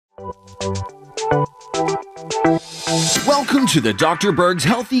Welcome to the Dr. Berg's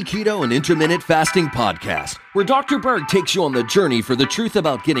Healthy Keto and Intermittent Fasting Podcast, where Dr. Berg takes you on the journey for the truth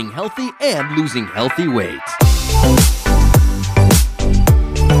about getting healthy and losing healthy weight.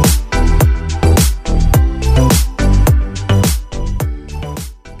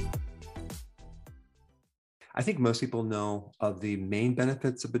 I think most people know of the main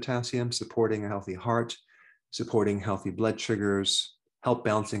benefits of potassium: supporting a healthy heart, supporting healthy blood sugars, help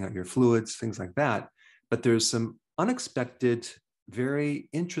balancing out your fluids, things like that. But there's some unexpected, very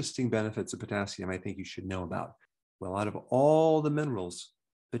interesting benefits of potassium I think you should know about. Well, out of all the minerals,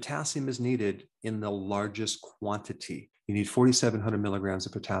 potassium is needed in the largest quantity. You need 4,700 milligrams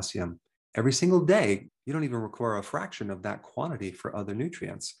of potassium every single day. You don't even require a fraction of that quantity for other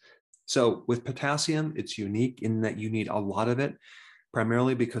nutrients. So with potassium, it's unique in that you need a lot of it,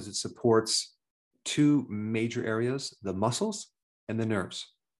 primarily because it supports two major areas: the muscles and the nerves.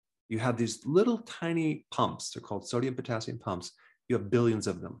 You have these little tiny pumps, they're called sodium potassium pumps. You have billions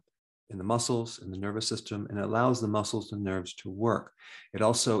of them in the muscles, in the nervous system, and it allows the muscles and nerves to work. It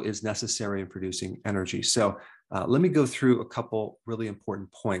also is necessary in producing energy. So let me go through a couple really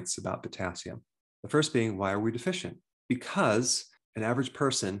important points about potassium. The first being, why are we deficient? Because an average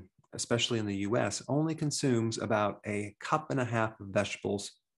person, especially in the US, only consumes about 1.5 cups of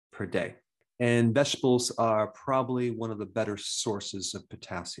vegetables per day. And vegetables are probably one of the better sources of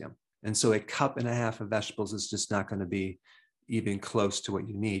potassium. And so 1.5 cups of vegetables is just not going to be even close to what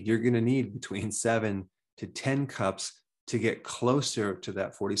you need. You're going to need between 7 to 10 cups to get closer to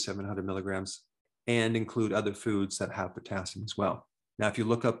that 4,700 milligrams and include other foods that have potassium as well. Now, if you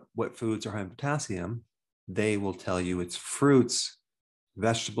look up what foods are high in potassium, they will tell you it's fruits,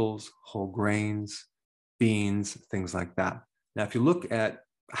 vegetables, whole grains, beans, things like that. Now, if you look at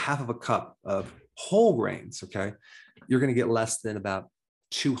 1/2 cup of whole grains, okay, you're going to get less than about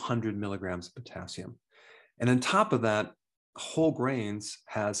 200 milligrams of potassium. And on top of that, whole grains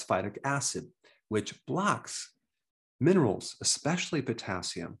has phytic acid, which blocks minerals, especially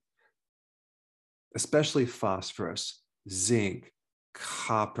potassium, especially phosphorus, zinc,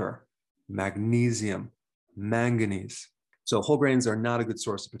 copper, magnesium, manganese. So whole grains are not a good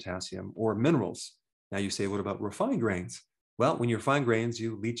source of potassium or minerals. Now you say, what about refined grains? Well, when you refine grains,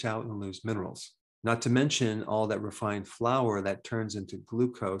 you leach out and lose minerals. Not to mention all that refined flour that turns into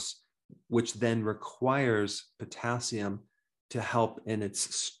glucose, which then requires potassium to help in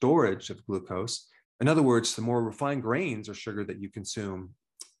its storage of glucose. In other words, the more refined grains or sugar that you consume,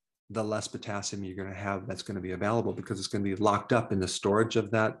 the less potassium you're going to have that's going to be available, because it's going to be locked up in the storage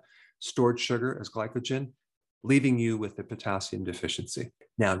of that stored sugar as glycogen, leaving you with a potassium deficiency.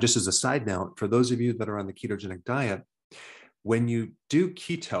 Now, just as a side note, for those of you that are on the ketogenic diet, when you do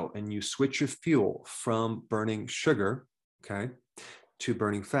keto and you switch your fuel from burning sugar, okay, to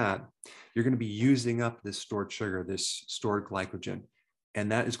burning fat, you're going to be using up this stored sugar, this stored glycogen,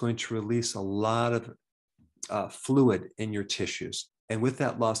 and that is going to release a lot of fluid in your tissues. And with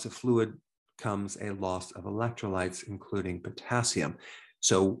that loss of fluid comes a loss of electrolytes, including potassium.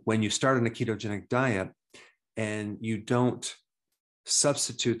 So when you start on a ketogenic diet and you don't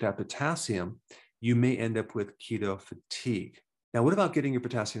substitute that potassium, you may end up with keto fatigue. Now, what about getting your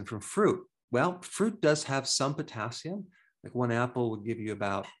potassium from fruit? Well, fruit does have some potassium. Like one apple will give you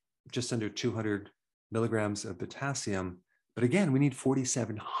about just under 200 milligrams of potassium. But again, we need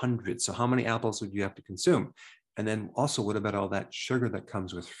 4,700. So how many apples would you have to consume? And then also, what about all that sugar that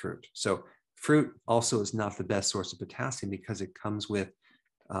comes with fruit? So fruit also is not the best source of potassium because it comes with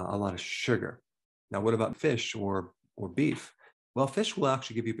a lot of sugar. Now, what about fish or beef? Well, fish will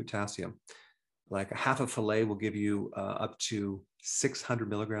actually give you potassium. Like 1/2 fillet will give you up to 600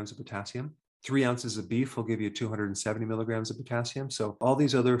 milligrams of potassium. 3 ounces of beef will give you 270 milligrams of potassium. So all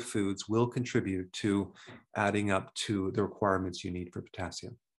these other foods will contribute to adding up to the requirements you need for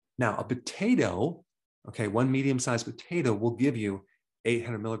potassium. Now, a potato, okay, one medium-sized potato will give you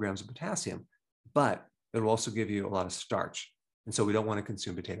 800 milligrams of potassium, but it will also give you a lot of starch. And so we don't want to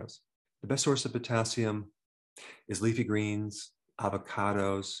consume potatoes. The best source of potassium is leafy greens,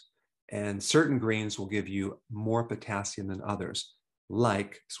 avocados, and certain greens will give you more potassium than others,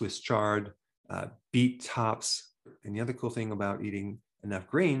 like Swiss chard, beet tops. And the other cool thing about eating enough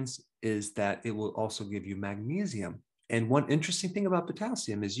greens is that it will also give you magnesium. And one interesting thing about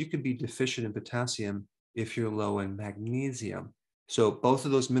potassium is you could be deficient in potassium if you're low in magnesium. So both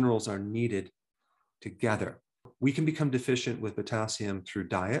of those minerals are needed together. We can become deficient with potassium through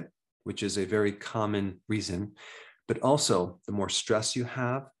diet, which is a very common reason. But also, the more stress you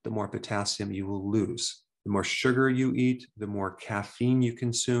have, the more potassium you will lose. The more sugar you eat, the more caffeine you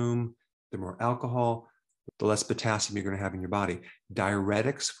consume, the more alcohol, the less potassium you're going to have in your body.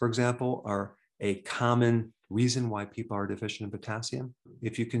 Diuretics, for example, are a common reason why people are deficient in potassium.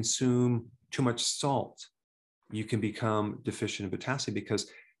 If you consume too much salt, you can become deficient in potassium because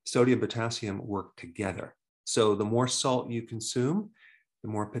sodium and potassium work together. So the more salt you consume, the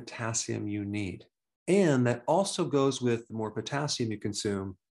more potassium you need. And that also goes with the more potassium you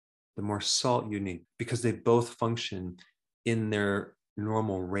consume, the more salt you need, because they both function in their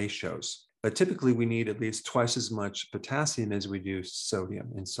normal ratios. But typically we need at least twice as much potassium as we do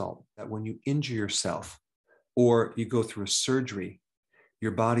sodium and salt. That when you injure yourself or you go through a surgery,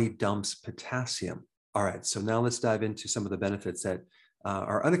 your body dumps potassium. All right, so now let's dive into some of the benefits that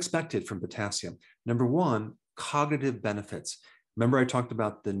are unexpected from potassium. Number one, cognitive benefits. Remember I talked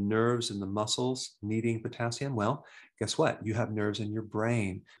about the nerves and the muscles needing potassium? Well, guess what? You have nerves in your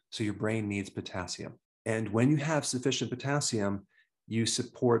brain, so your brain needs potassium. And when you have sufficient potassium, you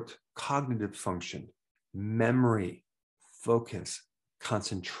support cognitive function, memory, focus,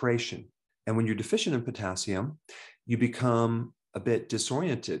 concentration. And when you're deficient in potassium, you become a bit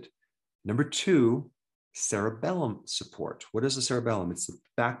disoriented. Number two, cerebellum support. What is the cerebellum? It's the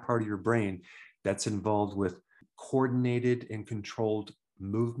back part of your brain that's involved with coordinated and controlled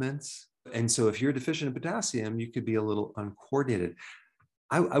movements. And so if you're deficient in potassium, you could be a little uncoordinated.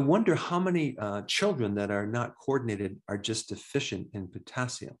 I wonder how many children that are not coordinated are just deficient in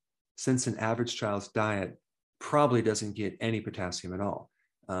potassium, since an average child's diet probably doesn't get any potassium at all.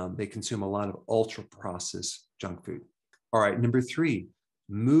 They consume a lot of ultra-processed junk food. All right, number three,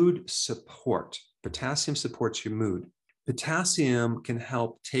 mood support. Potassium supports your mood. Potassium can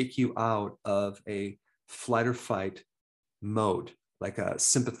help take you out of a flight or fight mode, like a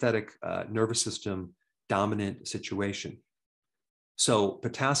sympathetic nervous system dominant situation. So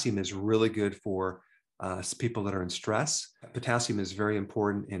potassium is really good for people that are in stress. Potassium is very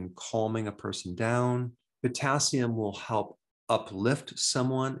important in calming a person down. Potassium will help uplift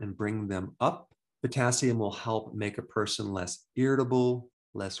someone and bring them up. Potassium will help make a person less irritable,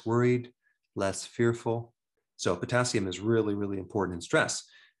 less worried, less fearful. So potassium is really, really important in stress.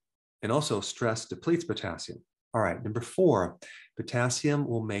 And also stress depletes potassium. All right, number four, potassium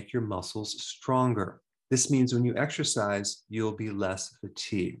will make your muscles stronger. This means when you exercise, you'll be less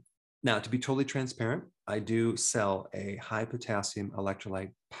fatigued. Now, to be totally transparent, I do sell a high potassium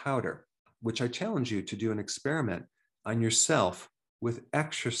electrolyte powder, which I challenge you to do an experiment on yourself with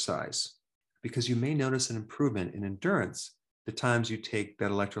exercise, because you may notice an improvement in endurance the times you take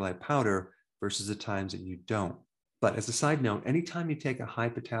that electrolyte powder versus the times that you don't. But as a side note, anytime you take a high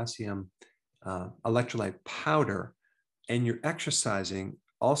potassium electrolyte powder and you're exercising,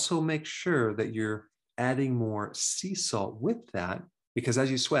 also make sure that you're adding more sea salt with that, because as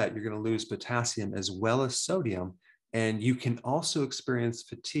you sweat, you're going to lose potassium as well as sodium. And you can also experience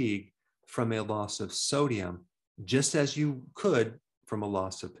fatigue from a loss of sodium, just as you could from a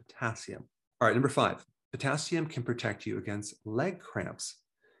loss of potassium. All right, number five, potassium can protect you against leg cramps.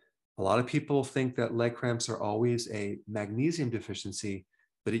 A lot of people think that leg cramps are always a magnesium deficiency,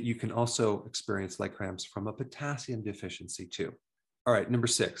 but you can also experience leg cramps from a potassium deficiency too. All right, number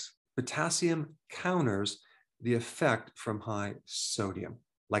six, potassium counters the effect from high sodium.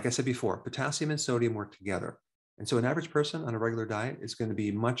 Like I said before, potassium and sodium work together. And so an average person on a regular diet is going to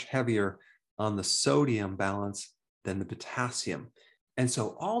be much heavier on the sodium balance than the potassium. And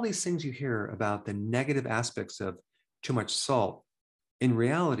so all these things you hear about the negative aspects of too much salt, in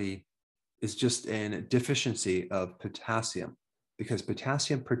reality, is just a deficiency of potassium, because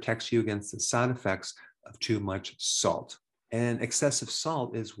potassium protects you against the side effects of too much salt. And excessive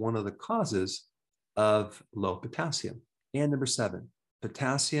salt is one of the causes of low potassium. And number seven,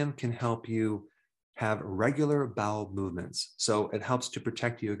 potassium can help you have regular bowel movements. So it helps to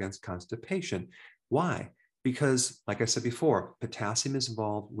protect you against constipation. Why? Because, like I said before, potassium is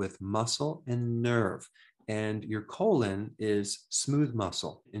involved with muscle and nerve, and your colon is smooth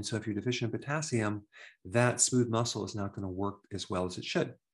muscle. And so if you're deficient in potassium, that smooth muscle is not going to work as well as it should.